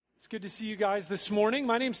It's good to see you guys this morning.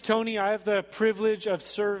 My name's Tony. I have the privilege of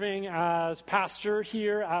serving as pastor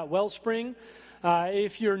here at Wellspring.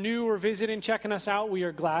 If you're new or visiting, checking us out, we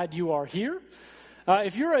are glad you are here.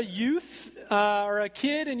 If you're a youth or a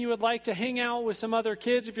kid and you would like to hang out with some other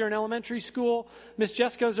kids, if you're in elementary school, Miss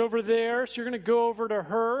Jessica's over there, so you're going to go over to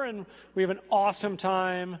her, and we have an awesome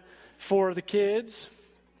time for the kids.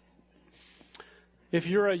 If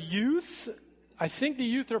you're a youth, I think the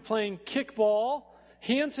youth are playing kickball.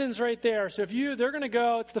 Hanson's right there. So they're going to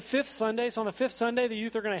go, it's the fifth Sunday. So on the fifth Sunday, the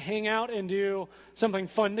youth are going to hang out and do something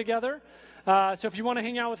fun together. So if you want to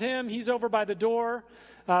hang out with him, he's over by the door.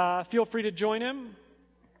 Feel free to join him.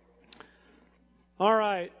 All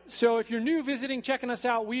right. So if you're new visiting, checking us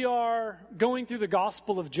out, we are going through the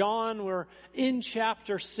Gospel of John. We're in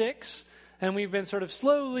chapter 6, and we've been sort of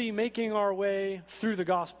slowly making our way through the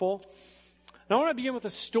Gospel. And I want to begin with a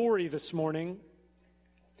story this morning.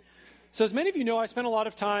 So as many of you know, I spent a lot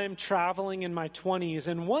of time traveling in my 20s,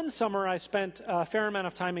 and one summer I spent a fair amount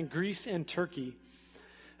of time in Greece and Turkey.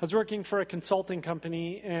 I was working for a consulting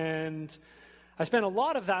company, and I spent a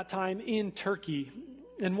lot of that time in Turkey.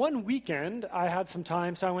 And one weekend, I had some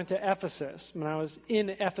time, so I went to Ephesus. When I was in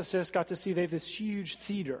Ephesus, got to see they have this huge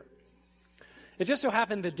theater. It just so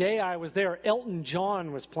happened the day I was there, Elton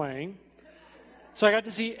John was playing. So I got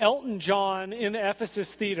to see Elton John in the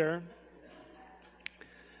Ephesus theater.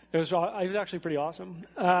 It was actually pretty awesome.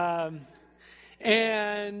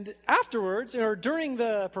 And afterwards, or during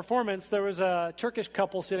the performance, there was a Turkish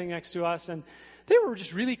couple sitting next to us, and they were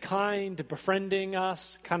just really kind to befriending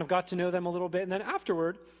us, kind of got to know them a little bit. And then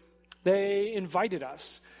afterward, they invited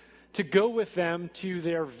us to go with them to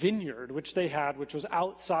their vineyard, which they had, which was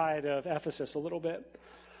outside of Ephesus a little bit.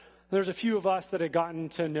 There's a few of us that had gotten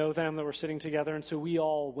to know them that were sitting together, and so we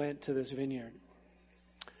all went to this vineyard.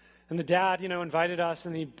 And the dad, invited us,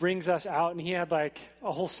 and he brings us out, and he had like a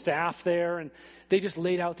whole staff there, and they just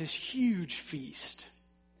laid out this huge feast.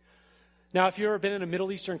 Now, if you've ever been in a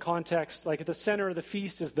Middle Eastern context, like at the center of the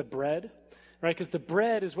feast is the bread, right? Because the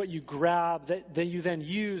bread is what you grab that you then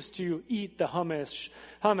use to eat the hummus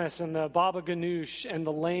and the baba ganoush and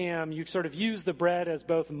the lamb. You sort of use the bread as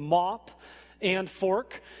both mop and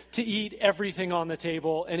fork to eat everything on the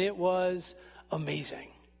table, and it was amazing.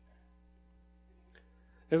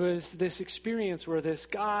 It was this experience where this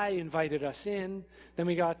guy invited us in. Then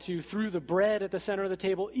we got to, through the bread at the center of the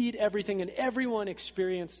table, eat everything, and everyone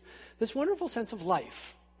experienced this wonderful sense of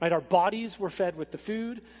life. Right? Our bodies were fed with the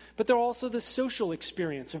food, but there was also this social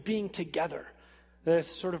experience of being together, this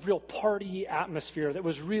sort of real party atmosphere that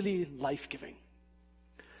was really life-giving.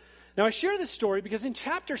 Now, I share this story because in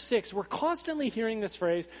chapter 6, we're constantly hearing this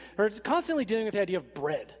phrase, or constantly dealing with the idea of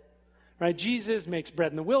bread. Right? Jesus makes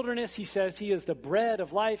bread in the wilderness. He says he is the bread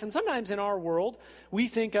of life. And sometimes in our world, we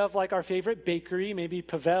think of like our favorite bakery, maybe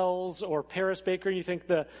Pavel's or Paris Bakery. You think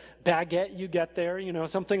the baguette you get there,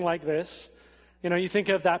 something like this. You think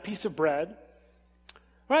of that piece of bread,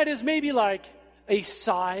 right, as maybe like a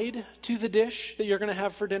side to the dish that you're going to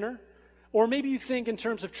have for dinner. Or maybe you think in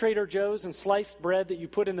terms of Trader Joe's and sliced bread that you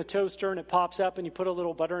put in the toaster and it pops up and you put a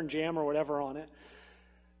little butter and jam or whatever on it.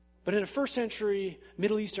 But in a first century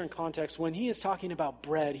Middle Eastern context, when he is talking about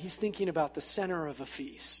bread, he's thinking about the center of a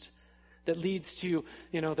feast that leads to,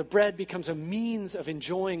 the bread becomes a means of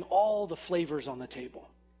enjoying all the flavors on the table.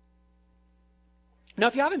 Now,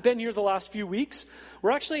 if you haven't been here the last few weeks,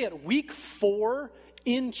 we're actually at week 4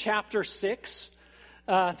 in chapter 6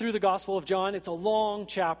 through the Gospel of John. It's a long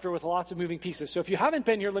chapter with lots of moving pieces. So if you haven't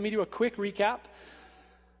been here, let me do a quick recap.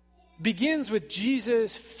 Begins with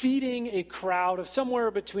Jesus feeding a crowd of somewhere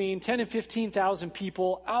between 10 and 15,000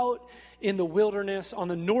 people out in the wilderness on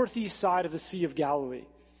the northeast side of the Sea of Galilee.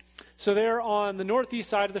 So there on the northeast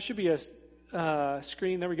side, there should be a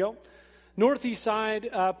screen, there we go. Northeast side,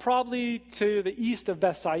 probably to the east of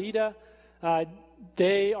Bethsaida.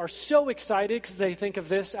 They are so excited because they think of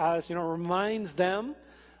this as, reminds them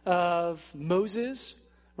of Moses,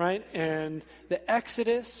 right? And the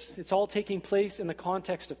Exodus, it's all taking place in the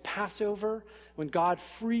context of Passover, when God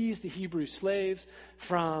frees the Hebrew slaves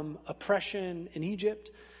from oppression in Egypt.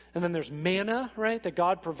 And then there's manna, right? That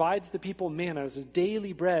God provides the people manna as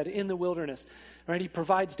daily bread in the wilderness, right? He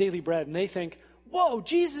provides daily bread. And they think, whoa,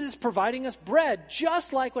 Jesus is providing us bread,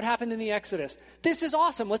 just like what happened in the Exodus. This is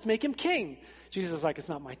awesome. Let's make him king. Jesus is like, it's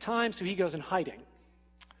not my time. So he goes in hiding.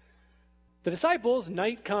 The disciples,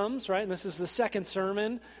 night comes, right, and this is the second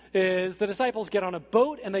sermon, is the disciples get on a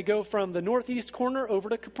boat and they go from the northeast corner over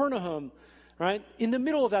to Capernaum, right? In the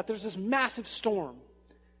middle of that, there's this massive storm.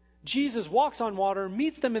 Jesus walks on water,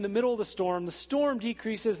 meets them in the middle of the storm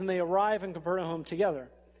decreases, and they arrive in Capernaum together.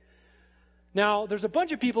 Now, there's a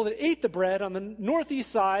bunch of people that ate the bread on the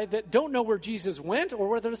northeast side that don't know where Jesus went or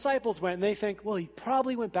where the disciples went, and they think, well, he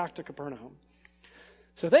probably went back to Capernaum.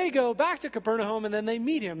 So they go back to Capernaum, and then they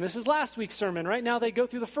meet him. This is last week's sermon. Right now they go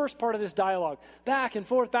through the first part of this dialogue, back and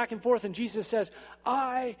forth, and Jesus says,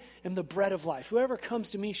 I am the bread of life. Whoever comes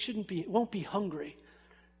to me won't be hungry.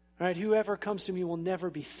 Right? Whoever comes to me will never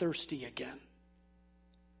be thirsty again.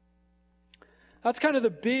 That's kind of the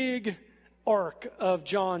big arc of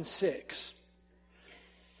John 6.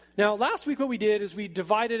 Now, last week what we did is we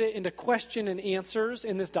divided it into question and answers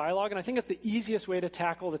in this dialogue, and I think it's the easiest way to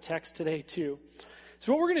tackle the text today too.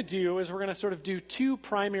 So what we're going to do is we're going to sort of do two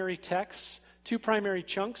primary texts, two primary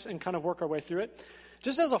chunks, and kind of work our way through it.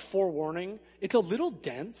 Just as a forewarning, it's a little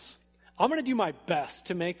dense. I'm going to do my best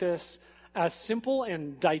to make this as simple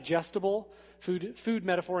and digestible, food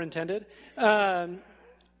metaphor intended,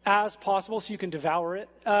 as possible so you can devour it.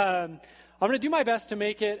 I'm going to do my best to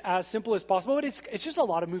make it as simple as possible, but it's just a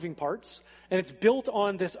lot of moving parts, and it's built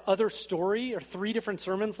on this other story or 3 different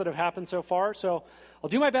sermons that have happened so far, so I'll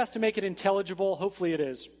do my best to make it intelligible. Hopefully it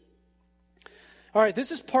is. All right,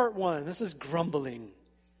 this is part 1. This is grumbling.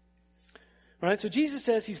 All right, so Jesus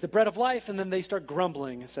says he's the bread of life, and then they start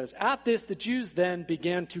grumbling. It says, at this, the Jews then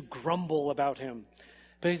began to grumble about him,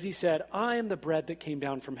 because he said, I am the bread that came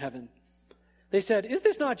down from heaven. They said, is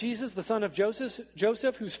this not Jesus, the son of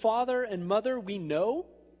Joseph, whose father and mother we know?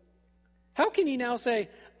 How can he now say,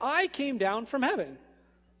 I came down from heaven?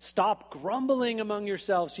 Stop grumbling among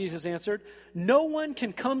yourselves, Jesus answered. No one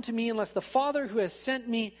can come to me unless the Father who has sent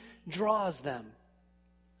me draws them,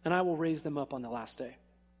 and I will raise them up on the last day.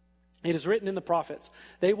 It is written in the prophets,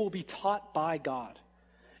 they will be taught by God.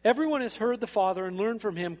 Everyone has heard the Father and learned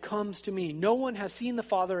from him comes to me. No one has seen the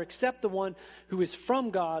Father except the one who is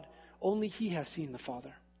from God. Only he has seen the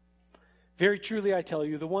Father. Very truly I tell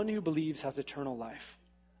you, the one who believes has eternal life.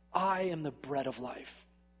 I am the bread of life.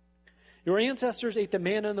 Your ancestors ate the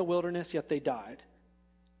manna in the wilderness, yet they died.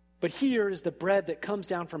 But here is the bread that comes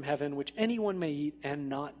down from heaven, which anyone may eat and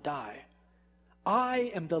not die.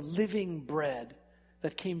 I am the living bread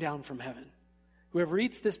that came down from heaven. Whoever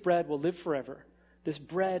eats this bread will live forever. This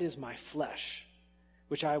bread is my flesh,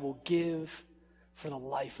 which I will give for the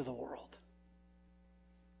life of the world.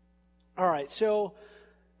 All right, so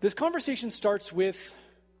this conversation starts with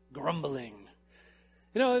grumbling.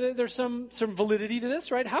 You know, there's some validity to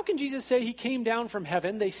this, right? How can Jesus say he came down from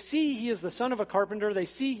heaven? They see he is the son of a carpenter. They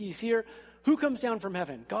see he's here. Who comes down from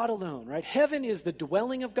heaven? God alone, right? Heaven is the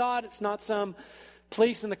dwelling of God. It's not some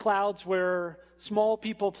place in the clouds where small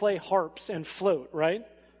people play harps and float, right?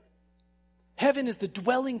 Heaven is the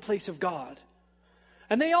dwelling place of God.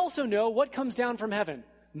 And they also know what comes down from heaven.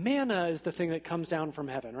 Manna is the thing that comes down from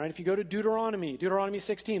heaven, right? If you go to Deuteronomy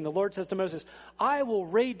 16, the Lord says to Moses, I will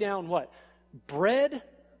rain down what? Bread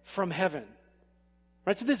from heaven.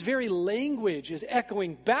 Right? So this very language is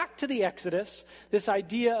echoing back to the Exodus, this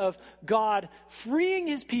idea of God freeing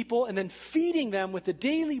his people and then feeding them with the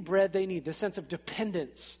daily bread they need, this sense of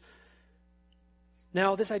dependence.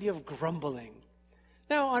 Now, this idea of grumbling.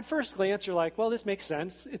 Now, on first glance, you're like, well, this makes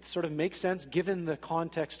sense. It sort of makes sense given the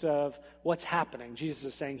context of what's happening. Jesus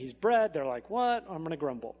is saying he's bread. They're like, what? I'm going to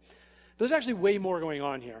grumble. But there's actually way more going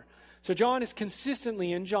on here. So John is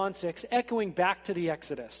consistently, in John 6, echoing back to the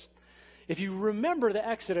Exodus. If you remember the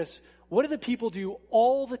Exodus, what do the people do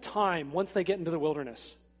all the time once they get into the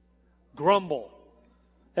wilderness? Grumble.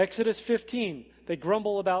 Exodus 15, they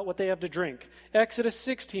grumble about what they have to drink. Exodus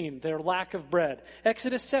 16, their lack of bread.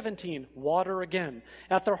 Exodus 17, water again.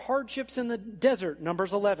 At their hardships in the desert,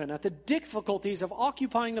 Numbers 11. At the difficulties of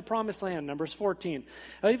occupying the promised land, Numbers 14.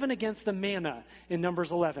 Even against the manna in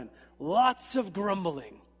Numbers 11. Lots of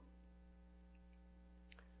grumbling.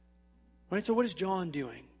 Right, so what is John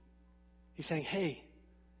doing? He's saying, hey,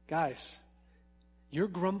 guys, you're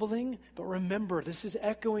grumbling, but remember, this is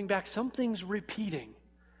echoing back. Something's repeating.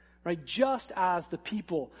 Right, just as the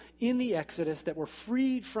people in the Exodus that were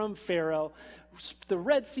freed from Pharaoh, the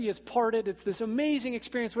Red Sea is parted. It's this amazing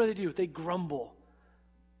experience. What do? They grumble.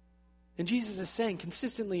 And Jesus is saying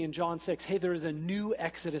consistently in John 6, hey, there is a new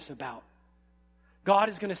Exodus about. God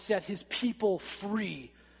is going to set his people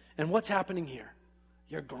free. And what's happening here?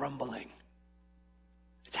 You're grumbling.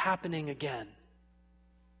 It's happening again.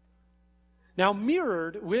 Now,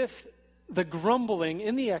 mirrored with the grumbling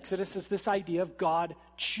in the Exodus is this idea of God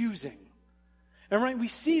choosing. And right, we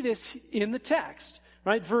see this in the text,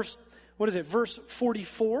 right? Verse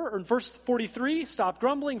 44 or verse 43, stop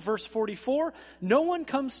grumbling. Verse 44, no one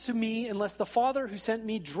comes to me unless the Father who sent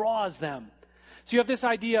me draws them. So you have this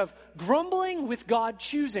idea of grumbling with God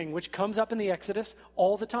choosing, which comes up in the Exodus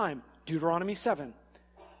all the time. Deuteronomy 7.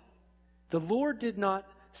 The Lord did not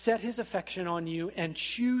set his affection on you and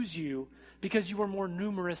choose you because you were more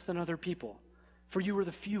numerous than other people, for you were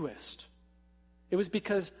the fewest. It was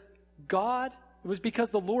because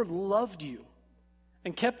the Lord loved you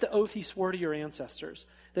and kept the oath he swore to your ancestors,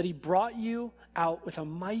 that he brought you out with a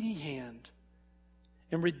mighty hand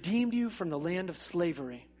and redeemed you from the land of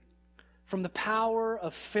slavery, from the power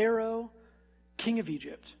of Pharaoh, king of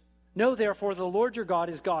Egypt. Know therefore the Lord your God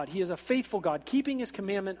is God. He is a faithful God, keeping his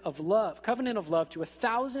covenant of love to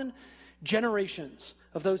 1,000 generations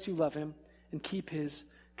of those who love him and keep his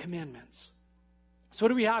commandments. So what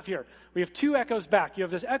do we have here? We have two echoes back. You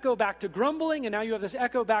have this echo back to grumbling, and now you have this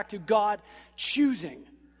echo back to God choosing,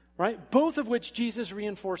 right? Both of which Jesus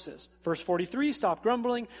reinforces. Verse 43, stop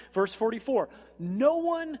grumbling. Verse 44, no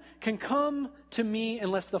one can come to me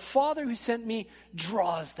unless the Father who sent me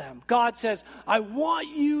draws them. God says, I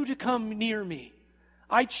want you to come near me.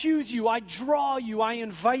 I choose you. I draw you. I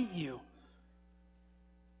invite you.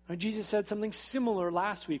 And Jesus said something similar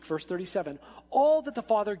last week, verse 37. All that the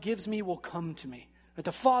Father gives me will come to me. But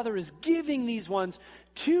the Father is giving these ones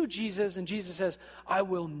to Jesus, and Jesus says, I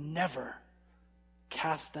will never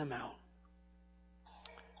cast them out.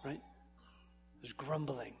 Right? There's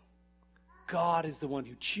grumbling. God is the one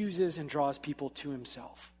who chooses and draws people to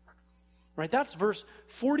himself. Right? That's verse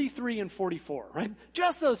 43 and 44, right?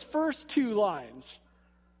 Just those first two lines.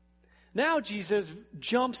 Now Jesus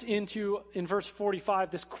jumps into, in verse 45,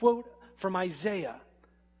 this quote from Isaiah.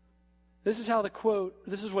 This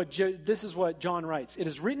is what John writes. It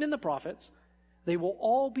is written in the prophets, they will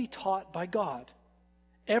all be taught by God.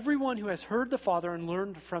 Everyone who has heard the Father and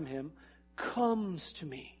learned from him comes to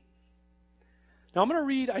me. Now I'm going to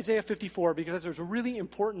read Isaiah 54 because there's a really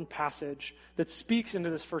important passage that speaks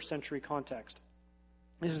into this first century context.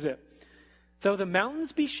 This is it. Though the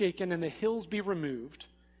mountains be shaken and the hills be removed,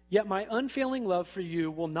 yet my unfailing love for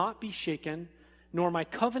you will not be shaken, nor my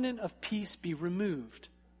covenant of peace be removed,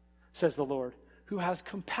 says the Lord, who has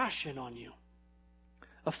compassion on you.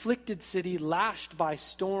 Afflicted city, lashed by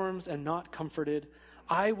storms and not comforted,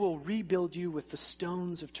 I will rebuild you with the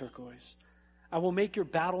stones of turquoise. I will make your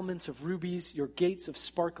battlements of rubies, your gates of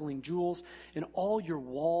sparkling jewels, and all your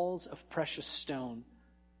walls of precious stone.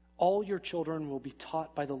 All your children will be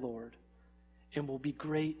taught by the Lord and will be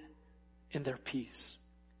great in their peace.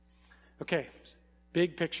 Okay,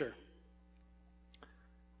 big picture.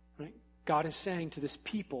 Right? God is saying to this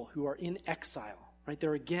people who are in exile, right?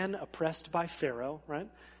 They're again oppressed by Pharaoh, right?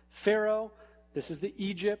 Pharaoh, this is the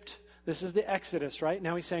Egypt, this is the Exodus, right?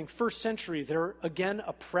 Now he's saying first century, they're again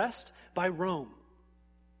oppressed by Rome.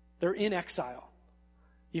 They're in exile.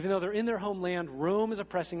 Even though they're in their homeland, Rome is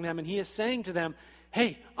oppressing them, and he is saying to them,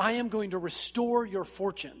 hey, I am going to restore your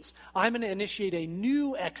fortunes. I'm going to initiate a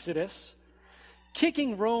new Exodus,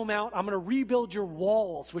 kicking Rome out. I'm going to rebuild your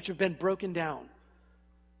walls, which have been broken down.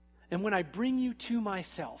 And when I bring you to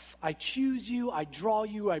myself, I choose you, I draw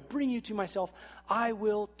you, I bring you to myself, I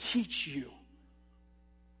will teach you.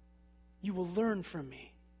 You will learn from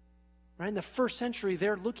me. Right? In the first century,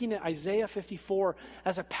 they're looking at Isaiah 54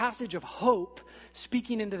 as a passage of hope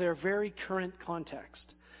speaking into their very current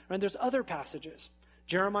context. Right? There's other passages.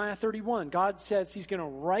 Jeremiah 31, God says he's going to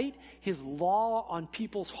write his law on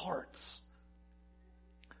people's hearts.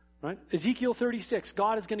 Right? Ezekiel 36,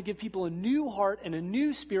 God is going to give people a new heart and a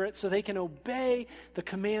new spirit so they can obey the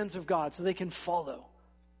commands of God, so they can follow.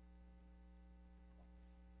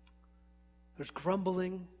 There's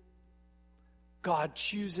grumbling. God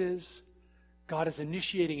chooses. God is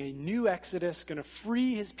initiating a new exodus, going to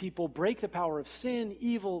free his people, break the power of sin,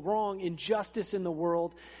 evil, wrong, injustice in the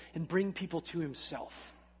world, and bring people to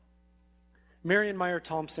himself. Marion Meyer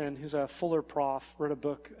Thompson, who's a Fuller prof, wrote a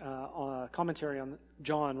book, on a commentary on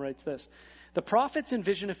John, writes this. The prophets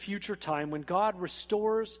envision a future time when God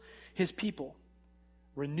restores his people,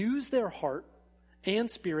 renews their heart and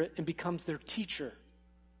spirit, and becomes their teacher,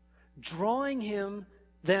 drawing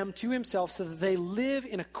them to himself so that they live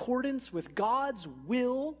in accordance with God's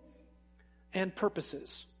will and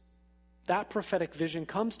purposes. That prophetic vision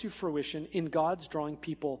comes to fruition in God's drawing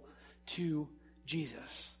people to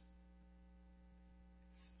Jesus.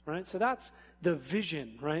 Right? So that's the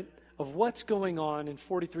vision, right, of what's going on in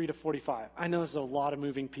 43 to 45. I know there's a lot of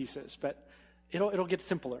moving pieces, but it'll get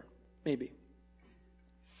simpler, maybe.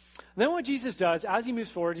 And then what Jesus does as he moves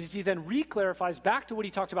forward is he then re-clarifies back to what he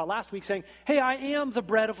talked about last week, saying, hey, I am the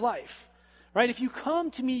bread of life. Right? If you come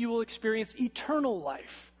to me, you will experience eternal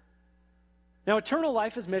life. Now, eternal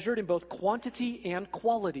life is measured in both quantity and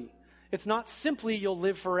quality. It's not simply you'll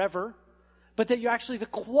live forever, but that the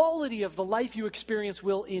quality of the life you experience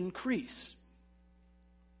will increase.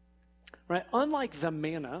 Right? Unlike the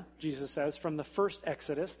manna, Jesus says, from the first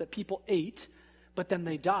Exodus that people ate, but then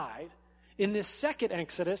they died. In this second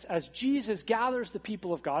Exodus, as Jesus gathers the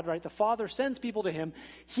people of God, right, the Father sends people to him,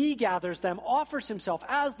 he gathers them, offers himself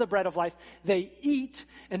as the bread of life. They eat,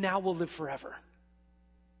 and now will live forever.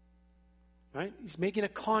 Right? He's making a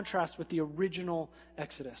contrast with the original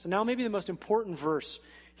Exodus. And now maybe the most important verse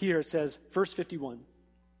here, it says, verse 51.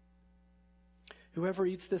 Whoever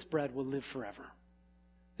eats this bread will live forever.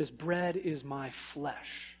 This bread is my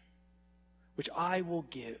flesh, which I will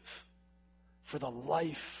give for the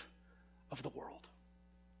life of the world.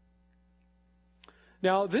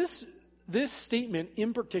 Now, this statement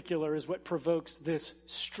in particular is what provokes this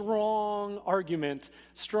strong argument,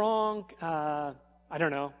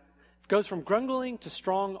 goes from grumbling to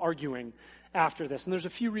strong arguing after this. And there's a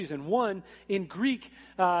few reasons. One, in Greek,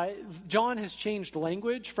 John has changed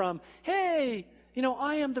language from, hey,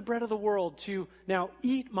 I am the bread of the world, to now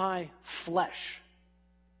eat my flesh.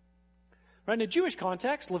 Right? In a Jewish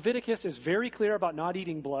context, Leviticus is very clear about not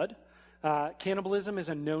eating blood. Cannibalism is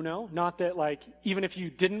a no-no. Not that, even if you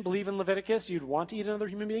didn't believe in Leviticus, you'd want to eat another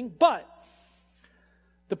human being. But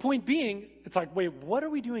the point being, it's like, wait, what are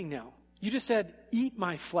we doing now? You just said, eat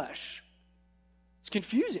my flesh. It's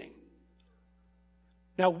confusing.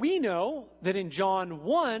 Now, we know that in John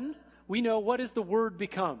 1, we know what does the Word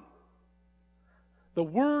become? The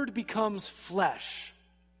Word becomes flesh.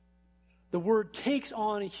 The Word takes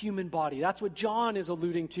on a human body. That's what John is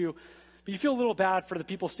alluding to. But you feel a little bad for the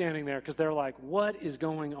people standing there because they're like, what is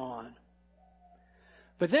going on?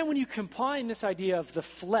 But then when you combine this idea of the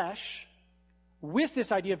flesh with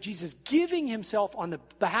this idea of Jesus giving himself on the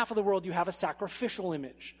behalf of the world, you have a sacrificial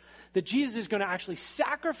image. That Jesus is going to actually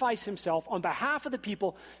sacrifice himself on behalf of the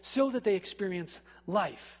people so that they experience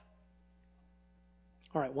life.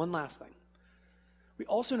 All right, one last thing. We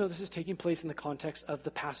also know this is taking place in the context of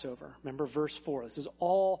the Passover. Remember verse 4. This is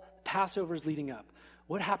all Passover's leading up.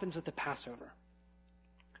 What happens at the Passover?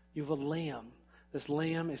 You have a lamb. This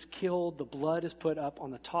lamb is killed. The blood is put up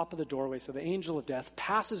on the top of the doorway. So the angel of death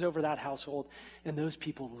passes over that household, and those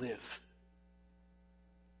people live.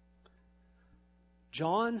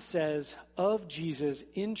 John says of Jesus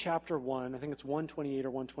in chapter 1, I think it's 128 or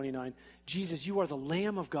 129, Jesus, you are the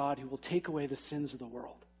Lamb of God who will take away the sins of the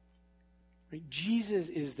world. Right? Jesus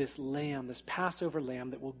is this lamb, this Passover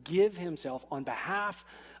lamb that will give himself on behalf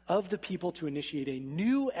of the people to initiate a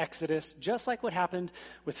new exodus, just like what happened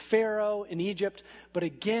with Pharaoh in Egypt, but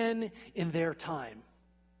again in their time.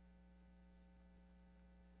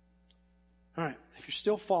 All right, if you're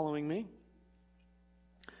still following me,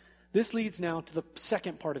 this leads now to the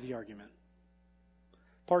second part of the argument.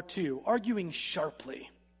 Part 2, arguing sharply.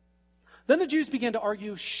 Then the Jews began to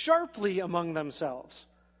argue sharply among themselves.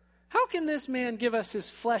 How can this man give us his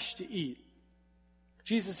flesh to eat?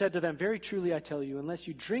 Jesus said to them, very truly I tell you, unless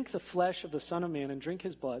you drink the flesh of the Son of Man and drink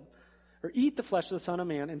his blood, or eat the flesh of the Son of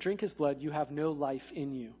Man and drink his blood, you have no life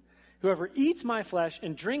in you. Whoever eats my flesh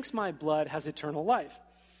and drinks my blood has eternal life,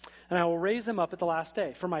 and I will raise them up at the last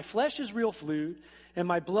day. For my flesh is real food, and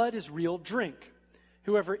my blood is real drink.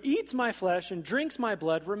 Whoever eats my flesh and drinks my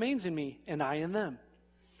blood remains in me, and I in them.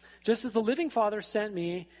 Just as the living Father sent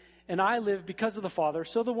me, and I live because of the Father,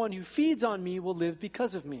 so the one who feeds on me will live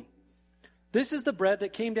because of me. This is the bread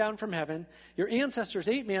that came down from heaven. Your ancestors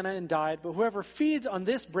ate manna and died, but whoever feeds on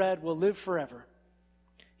this bread will live forever.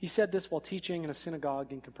 He said this while teaching in a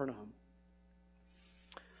synagogue in Capernaum.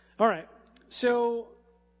 All right, so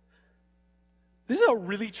this is a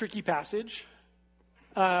really tricky passage.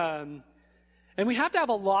 And we have to have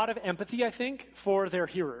a lot of empathy, I think, for their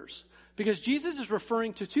hearers. Because Jesus is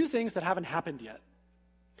referring to two things that haven't happened yet.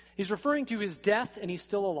 He's referring to his death, and he's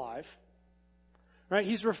still alive. Right?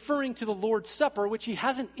 He's referring to the Lord's Supper, which he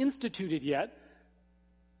hasn't instituted yet.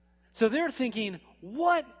 So they're thinking,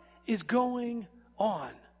 what is going on?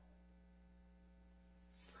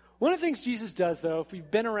 One of the things Jesus does, though, if we've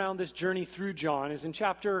been around this journey through John, is in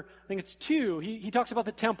chapter, I think it's 2, he talks about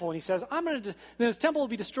the temple, and he says, this temple will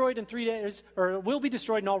be destroyed in 3 days, or will be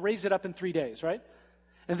destroyed, and I'll raise it up in 3 days, right?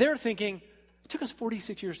 And they're thinking, it took us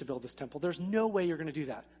 46 years to build this temple. There's no way you're going to do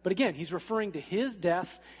that. But again, he's referring to his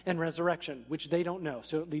death and resurrection, which they don't know,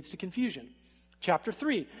 so it leads to confusion. Chapter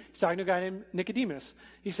 3, he's talking to a guy named Nicodemus.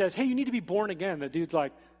 He says, hey, you need to be born again. The dude's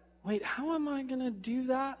like, wait, how am I going to do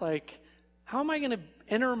that? How am I going to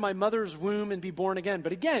enter my mother's womb and be born again?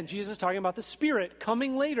 But again, Jesus is talking about the Spirit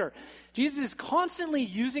coming later. Jesus is constantly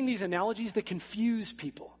using these analogies that confuse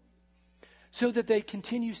people so that they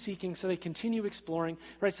continue seeking, so they continue exploring,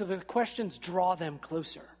 right? So the questions draw them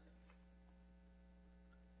closer.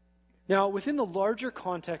 Now, within the larger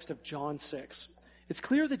context of John 6, it's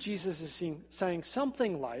clear that Jesus is saying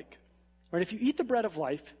something like, right, if you eat the bread of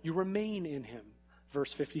life, you remain in him.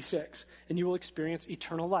 verse 56. And you will experience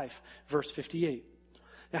eternal life, verse 58.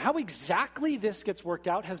 Now, how exactly this gets worked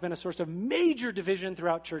out has been a source of major division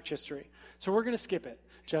throughout church history. So we're going to skip it.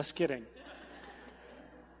 Just kidding.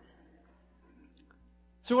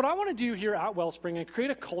 So what I want to do here at Wellspring is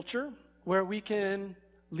create a culture where we can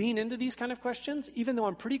lean into these kind of questions, even though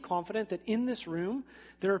I'm pretty confident that in this room,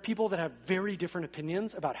 there are people that have very different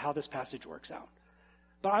opinions about how this passage works out.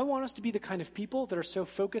 But I want us to be the kind of people that are so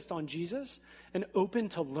focused on Jesus and open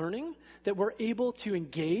to learning that we're able to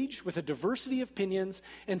engage with a diversity of opinions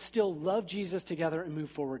and still love Jesus together and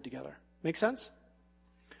move forward together. Make sense?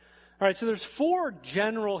 All right, so there's 4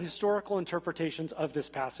 general historical interpretations of this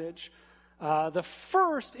passage. The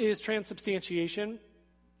first is transubstantiation,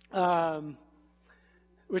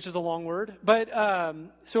 which is a long word. But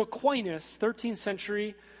so Aquinas, 13th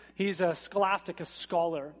century, he's a scholastic, a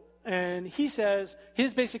scholar. And he says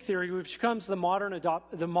his basic theory, which becomes the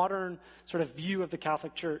modern sort of view of the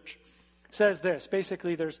Catholic Church, says this.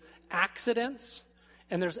 Basically, there's accidents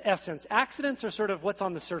and there's essence. Accidents are sort of what's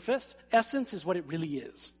on the surface. Essence is what it really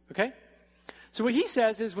is, okay? So what he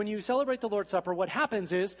says is when you celebrate the Lord's Supper, what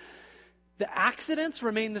happens is the accidents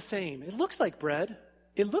remain the same. It looks like bread.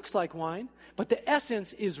 It looks like wine. But the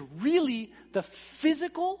essence is really the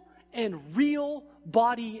physical and real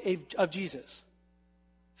body of Jesus.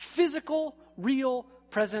 Physical, real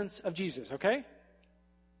presence of Jesus, okay?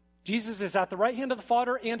 Jesus is at the right hand of the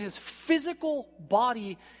Father, and his physical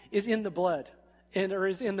body is in the blood, or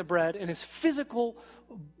is in the bread, and his physical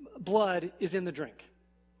blood is in the drink.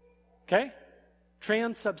 Okay?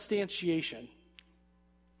 Transubstantiation.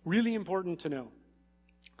 Really important to know.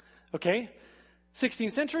 Okay?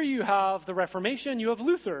 16th century, you have the Reformation, you have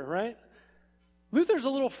Luther, right? Luther's a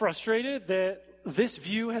little frustrated that this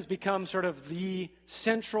view has become sort of the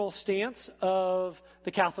central stance of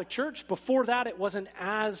the Catholic Church. Before that, it wasn't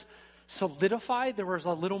as solidified. There was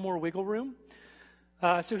a little more wiggle room.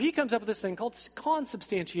 So he comes up with this thing called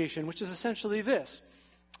consubstantiation, which is essentially this.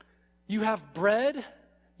 You have bread,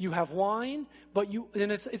 you have wine,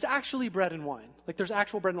 and it's actually bread and wine. Like there's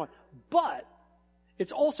actual bread and wine. But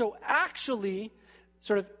it's also actually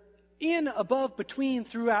sort of in, above, between,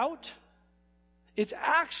 throughout. It's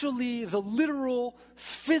actually the literal,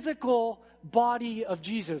 physical body of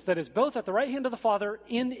Jesus that is both at the right hand of the Father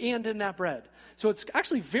and in that bread. So it's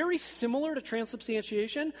actually very similar to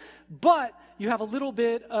transubstantiation, but you have a little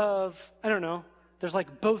bit of, there's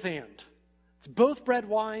like both and. It's both bread,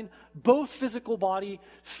 wine, both physical body,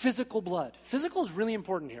 physical blood. Physical is really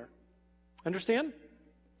important here. Understand?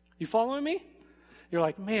 You following me? You're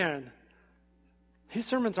like, man, his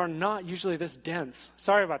sermons are not usually this dense.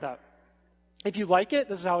 Sorry about that. If you like it,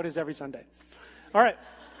 this is how it is every Sunday. All right.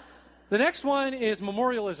 The next one is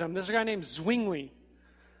memorialism. There's a guy named Zwingli.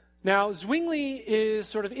 Now, Zwingli is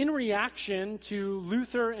sort of in reaction to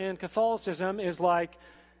Luther and Catholicism is like,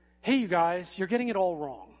 hey, you guys, you're getting it all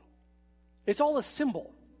wrong. It's all a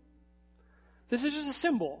symbol. This is just a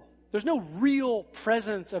symbol. There's no real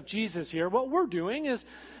presence of Jesus here. What we're doing is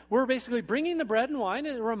we're basically bringing the bread and wine.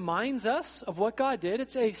 And it reminds us of what God did.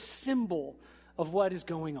 It's a symbol of what is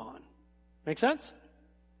going on. Make sense?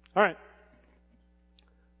 All right.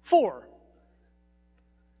 4.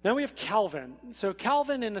 Now we have Calvin. So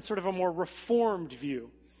Calvin in a sort of a more reformed view.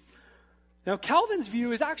 Now Calvin's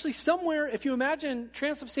view is actually somewhere, if you imagine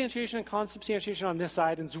transubstantiation and consubstantiation on this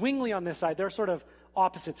side and Zwingli on this side, they're sort of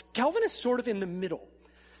opposites. Calvin is sort of in the middle.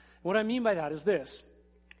 What I mean by that is this.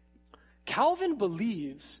 Calvin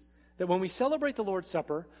believes that when we celebrate the Lord's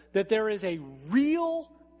Supper, that there is a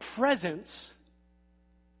real presence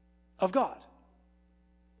of God.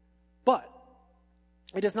 But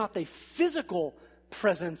it is not the physical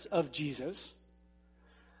presence of Jesus.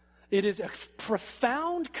 It is a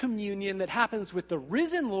profound communion that happens with the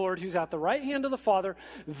risen Lord who's at the right hand of the Father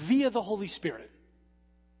via the Holy Spirit.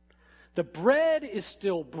 The bread is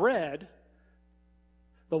still bread.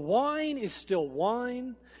 The wine is still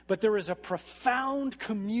wine. But there is a profound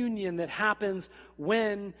communion that happens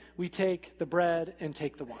when we take the bread and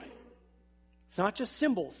take the wine. It's not just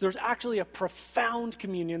symbols. There's actually a profound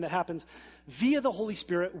communion that happens via the Holy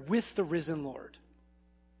Spirit with the risen Lord.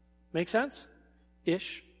 Make sense?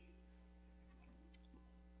 Ish.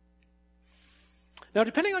 Now,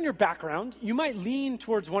 depending on your background, you might lean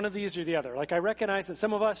towards one of these or the other. Like I recognize that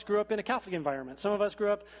some of us grew up in a Catholic environment. Some of us grew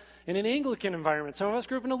up in an Anglican environment. Some of us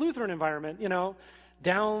grew up in a Lutheran environment,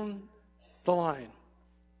 down the line.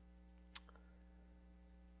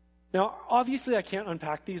 Now, obviously, I can't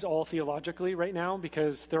unpack these all theologically right now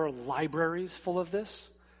because there are libraries full of this.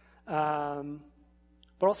 But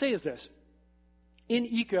I'll say is this.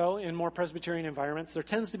 In more Presbyterian environments, there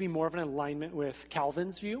tends to be more of an alignment with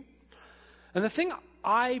Calvin's view. And the thing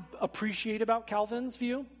I appreciate about Calvin's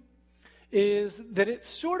view is that it's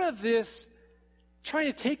sort of this trying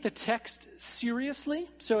to take the text seriously.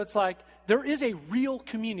 So it's like there is a real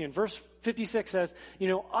communion. Verse 56 says,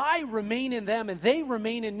 I remain in them and they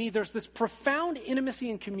remain in me. There's this profound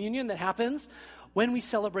intimacy and communion that happens when we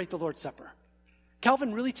celebrate the Lord's Supper.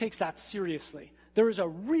 Calvin really takes that seriously. There is a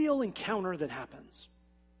real encounter that happens.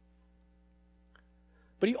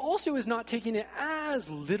 But he also is not taking it as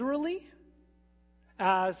literally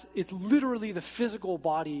as it's literally the physical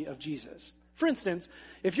body of Jesus. For instance,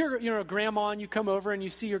 if you're a grandma and you come over and you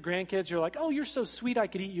see your grandkids, you're like, oh, you're so sweet, I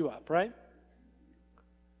could eat you up, right?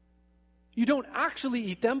 You don't actually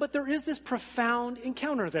eat them, but there is this profound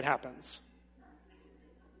encounter that happens.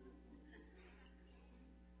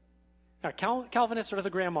 Now, Calvin is sort of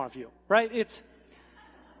the grandma view, right? It's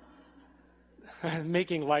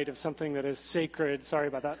making light of something that is sacred. Sorry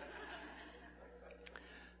about that.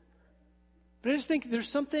 But I just think there's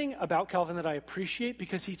something about Calvin that I appreciate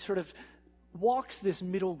because he sort of walks this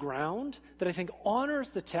middle ground that I think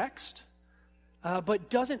honors the text,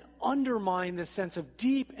 but doesn't undermine this sense of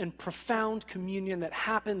deep and profound communion that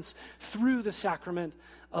happens through the sacrament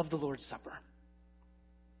of the Lord's Supper.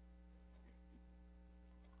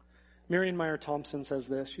 Marian Meyer Thompson says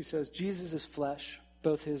this. She says, Jesus' flesh,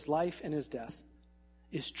 both his life and his death,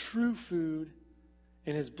 is true food,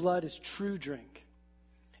 and his blood is true drink,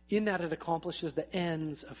 in that it accomplishes the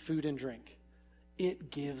ends of food and drink.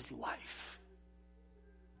 It gives life.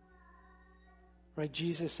 Right?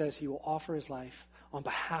 Jesus says he will offer his life on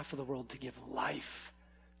behalf of the world to give life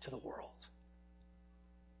to the world.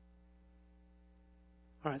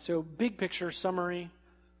 All right, so big picture summary.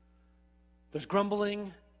 There's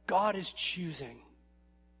grumbling. God is choosing.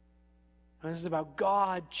 And this is about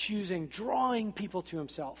God choosing, drawing people to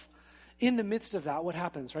himself. In the midst of that, what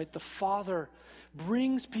happens, right? The Father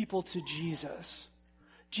brings people to Jesus.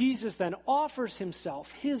 Jesus then offers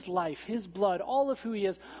himself, his life, his blood, all of who he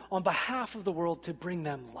is on behalf of the world to bring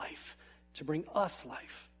them life, to bring us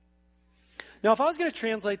life. Now, if I was going to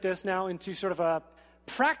translate this now into sort of a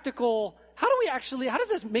practical, how does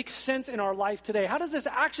this make sense in our life today? How does this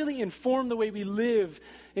actually inform the way we live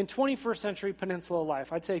in 21st century Peninsula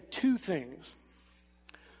life? I'd say two things.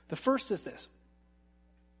 The first is this.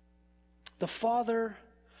 The Father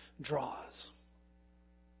draws.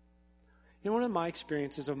 One of my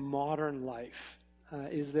experiences of modern life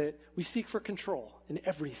is that we seek for control in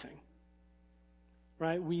everything,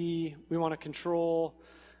 right? We want to control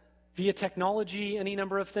via technology any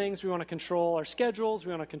number of things. We want to control our schedules.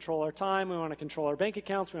 We want to control our time. We want to control our bank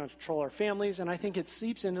accounts. We want to control our families. And I think it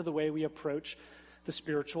seeps into the way we approach the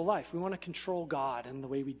spiritual life. We want to control God and the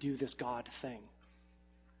way we do this God thing.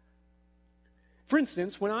 For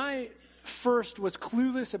instance, when I first was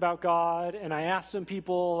clueless about God and I asked some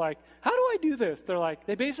people, like, how do I do this?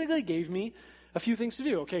 They basically gave me a few things to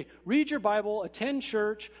do. Okay, read your Bible, attend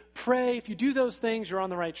church, pray. If you do those things, you're on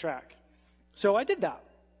the right track. So I did that.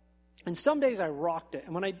 And some days I rocked it.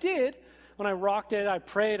 And when I rocked it, I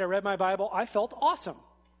prayed, I read my Bible, I felt awesome.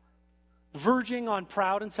 Verging on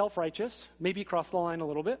proud and self-righteous, maybe crossed the line a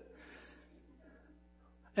little bit.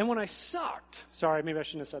 And when I sucked, sorry, maybe I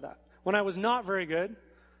shouldn't have said that. When I was not very good,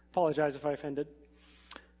 apologize if I offended.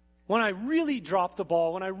 When I really dropped the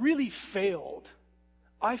ball, when I really failed,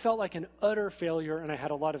 I felt like an utter failure and I had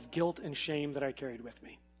a lot of guilt and shame that I carried with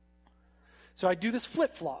me. So I do this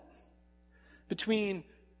flip-flop between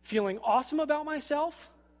feeling awesome about myself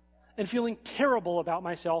and feeling terrible about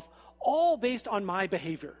myself, all based on my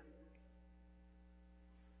behavior,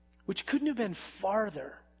 which couldn't have been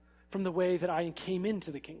farther from the way that I came into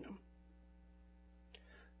the kingdom.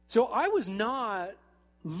 So I was not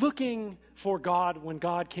looking for God when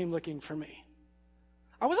God came looking for me.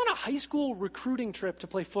 I was on a high school recruiting trip to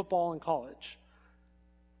play football in college.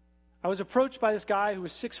 I was approached by this guy who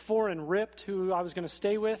was 6'4" and ripped, who I was going to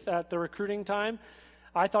stay with at the recruiting time.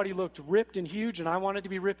 I thought he looked ripped and huge, and I wanted to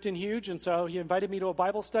be ripped and huge, and so he invited me to a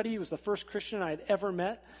Bible study. He was the first Christian I had ever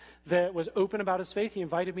met that was open about his faith. He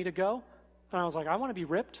invited me to go, and I was like, I want to be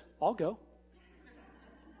ripped. I'll go.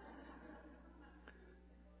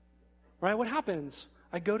 Right? What happens?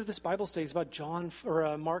 I go to this Bible study. It's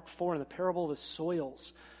about Mark 4 and the parable of the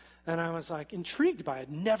soils. And I was like intrigued by it.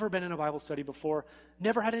 I'd never been in a Bible study before.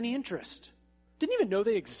 Never had any interest. Didn't even know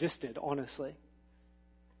they existed, honestly.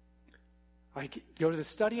 I go to the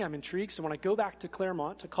study. I'm intrigued. So when I go back to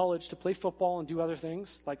Claremont, to college, to play football and do other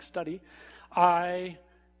things like study, I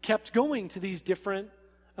kept going to these different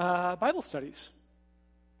Bible studies.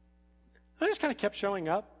 I just kind of kept showing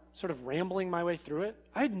up, sort of rambling my way through it.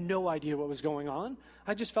 I had no idea what was going on.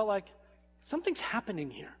 I just felt like something's happening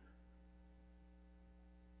here.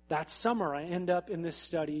 that summer, I end up in this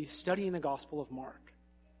studying the Gospel of Mark.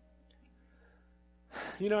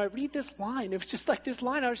 You know, I read this line. It was just like this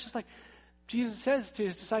line. I was just like, Jesus says to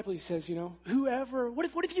his disciples, he says, you know,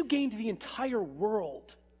 what if you gained the entire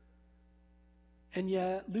world and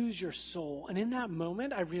yet lose your soul? And in that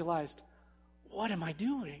moment, I realized, what am I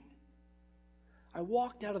doing? I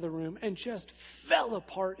walked out of the room and just fell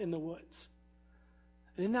apart in the woods.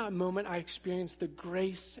 And in that moment, I experienced the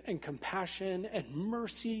grace and compassion and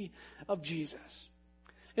mercy of Jesus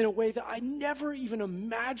in a way that I never even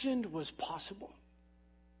imagined was possible.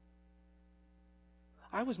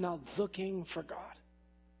 I was not looking for God.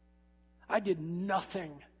 I did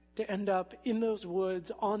nothing to end up in those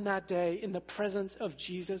woods on that day in the presence of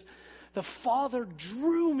Jesus. The Father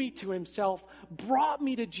drew me to himself, brought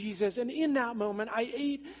me to Jesus, and in that moment, I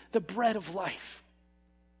ate the bread of life.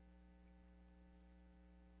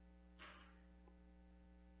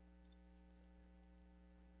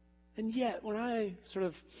 And yet, when I sort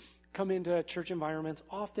of come into church environments,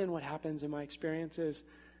 often what happens in my experience is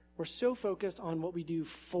we're so focused on what we do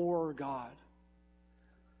for God.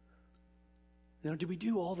 You know, did we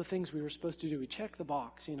do all the things we were supposed to do? We check the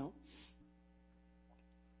box, you know.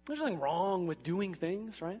 There's nothing wrong with doing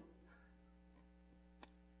things, right?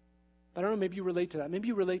 But I don't know, maybe you relate to that. Maybe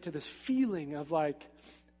you relate to this feeling of like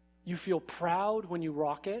you feel proud when you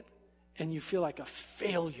rock it and you feel like a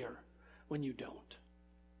failure when you don't.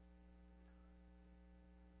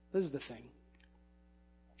 This is the thing.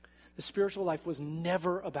 The spiritual life was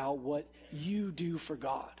never about what you do for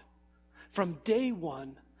God. From day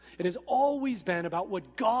one, it has always been about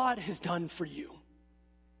what God has done for you.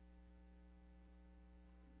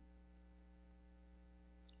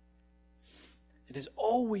 It has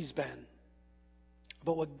always been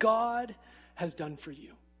about what God has done for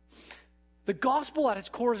you. The gospel at its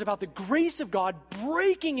core is about the grace of God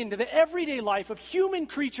breaking into the everyday life of human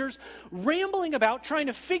creatures, rambling about, trying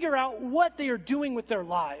to figure out what they are doing with their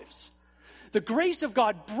lives. The grace of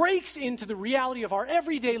God breaks into the reality of our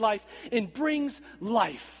everyday life and brings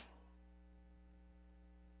life.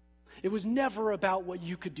 It was never about what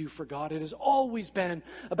you could do for God. It has always been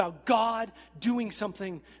about God doing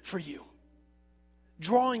something for you,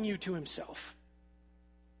 drawing you to himself.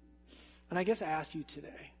 And I guess I ask you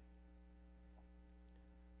today,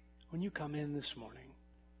 when you come in this morning,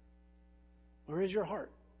 where is your heart?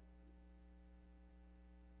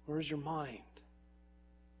 Where is your mind?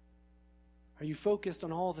 Are you focused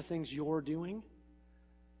on all the things you're doing?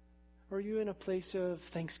 Or are you in a place of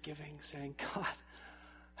thanksgiving, saying, God,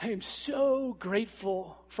 I am so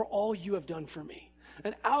grateful for all you have done for me.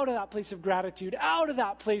 And out of that place of gratitude, out of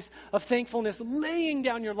that place of thankfulness, laying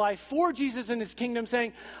down your life for Jesus and his kingdom,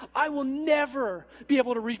 saying, I will never be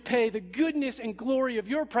able to repay the goodness and glory of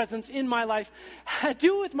your presence in my life.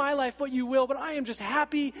 Do with my life what you will, but I am just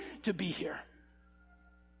happy to be here.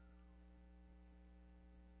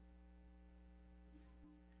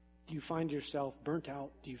 Do you find yourself burnt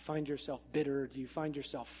out? Do you find yourself bitter? Do you find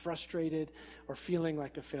yourself frustrated or feeling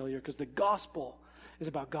like a failure? Because the gospel is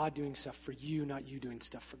about God doing stuff for you, not you doing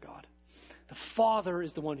stuff for God. The Father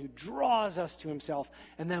is the one who draws us to himself.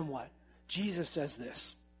 And then what? Jesus says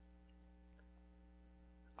this: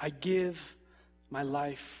 I give my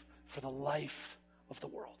life for the life of the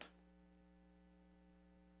world.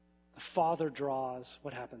 The Father draws.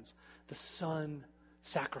 What happens? The Son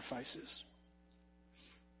sacrifices.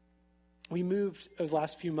 We moved over the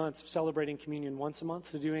last few months of celebrating communion once a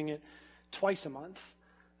month to doing it twice a month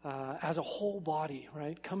as a whole body,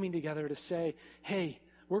 right? Coming together to say, hey,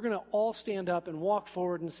 we're going to all stand up and walk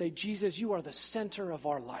forward and say, Jesus, you are the center of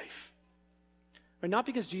our life. Right? Not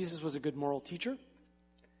because Jesus was a good moral teacher,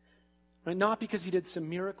 right? Not because he did some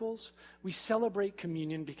miracles. We celebrate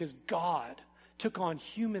communion because God took on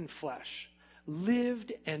human flesh,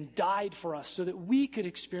 lived and died for us so that we could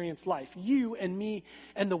experience life, you and me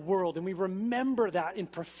and the world. And we remember that in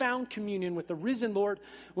profound communion with the risen Lord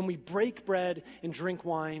when we break bread and drink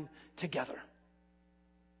wine together.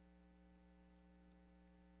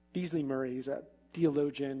 Beasley Murray, is a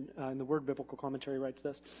theologian in the Word Biblical Commentary, writes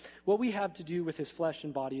this: what we have to do with his flesh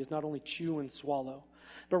and body is not only chew and swallow,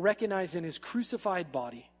 but recognize in his crucified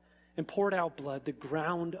body and poured out blood the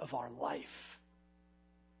ground of our life.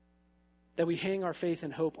 That we hang our faith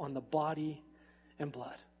and hope on the body and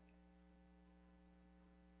blood.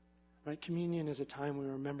 Right? Communion is a time we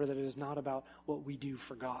remember that it is not about what we do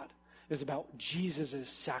for God. It is about Jesus'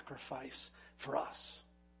 sacrifice for us.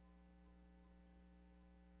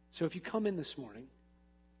 So if you come in this morning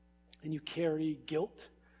and you carry guilt,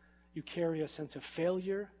 you carry a sense of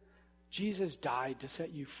failure, Jesus died to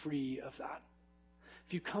set you free of that.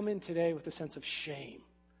 If you come in today with a sense of shame,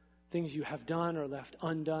 things you have done or left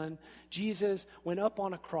undone. Jesus went up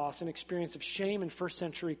on a cross, an experience of shame in first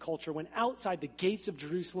century culture, went outside the gates of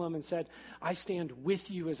Jerusalem and said, I stand with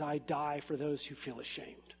you as I die for those who feel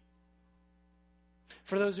ashamed.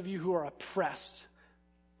 For those of you who are oppressed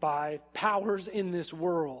by powers in this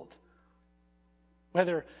world,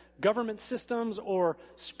 whether government systems or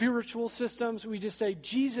spiritual systems, we just say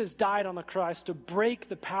Jesus died on the cross to break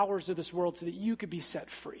the powers of this world so that you could be set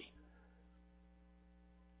free.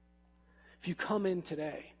 If you come in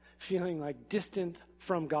today feeling like distant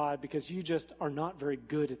from God because you just are not very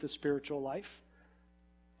good at the spiritual life,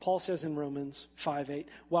 Paul says in Romans 5:8,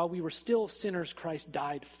 while we were still sinners, Christ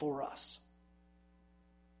died for us.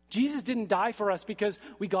 Jesus didn't die for us because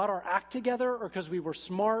we got our act together or because we were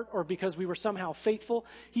smart or because we were somehow faithful.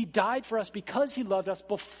 He died for us because he loved us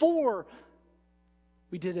before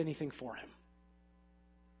we did anything for him.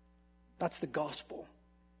 That's the gospel.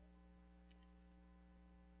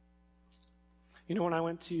 You know, when I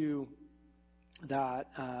went to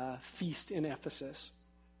that feast in Ephesus,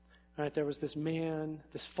 right, there was this man,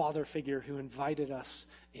 this father figure who invited us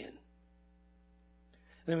in. And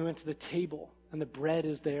then we went to the table, and the bread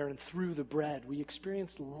is there, and through the bread, we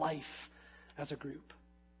experienced life as a group.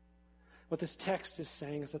 What this text is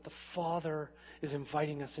saying is that the Father is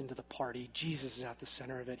inviting us into the party. Jesus is at the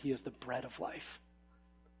center of it. He is the bread of life.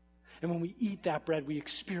 And when we eat that bread, we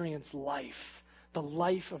experience life, the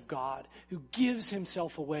life of God who gives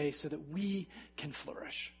himself away so that we can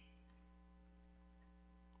flourish.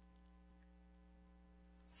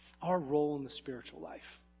 Our role in the spiritual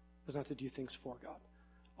life is not to do things for God.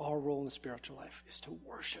 Our role in the spiritual life is to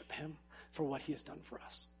worship him for what he has done for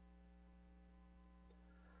us.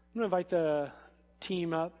 I'm going to invite the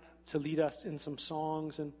team up to lead us in some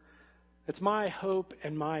songs, and it's my hope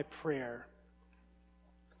and my prayer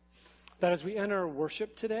that as we enter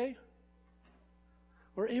worship today,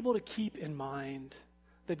 we're able to keep in mind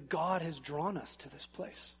that God has drawn us to this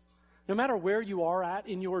place. No matter where you are at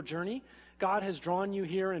in your journey, God has drawn you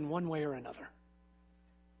here in one way or another.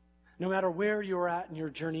 No matter where you're at in your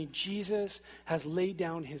journey, Jesus has laid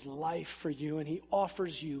down his life for you, and he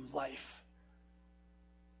offers you life.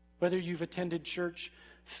 Whether you've attended church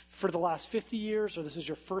for the last 50 years or this is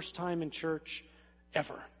your first time in church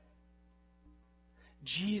ever,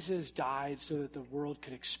 Jesus died so that the world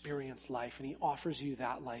could experience life, and he offers you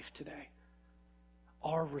that life today.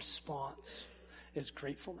 Our response is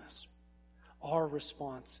gratefulness. Our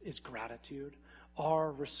response is gratitude.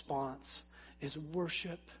 Our response is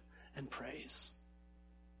worship and praise.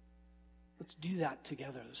 Let's do that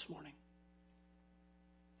together this morning.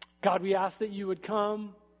 God, we ask that you would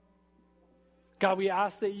come. God, we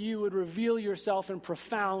ask that you would reveal yourself in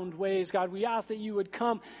profound ways. God, we ask that you would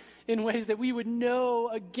come in ways that we would know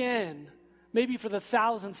again, maybe for the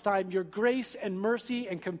 1,000th time, your grace and mercy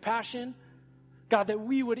and compassion. God, that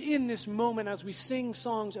we would in this moment as we sing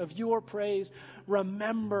songs of your praise,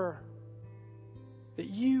 remember that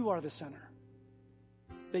you are the center,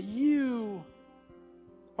 that you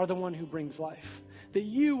are the one who brings life, that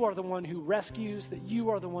you are the one who rescues, that you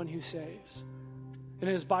are the one who saves. And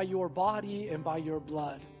it is by your body and by your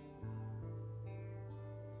blood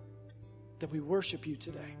that we worship you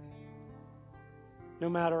today. No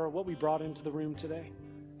matter what we brought into the room today,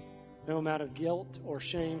 no amount of guilt or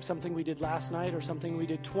shame, something we did last night or something we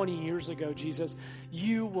did 20 years ago, Jesus,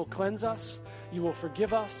 you will cleanse us, you will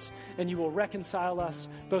forgive us, and you will reconcile us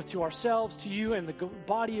both to ourselves, to you, and the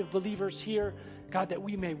body of believers here, God, that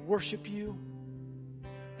we may worship you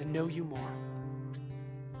and know you more.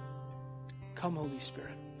 Come, Holy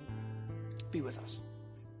Spirit, be with us.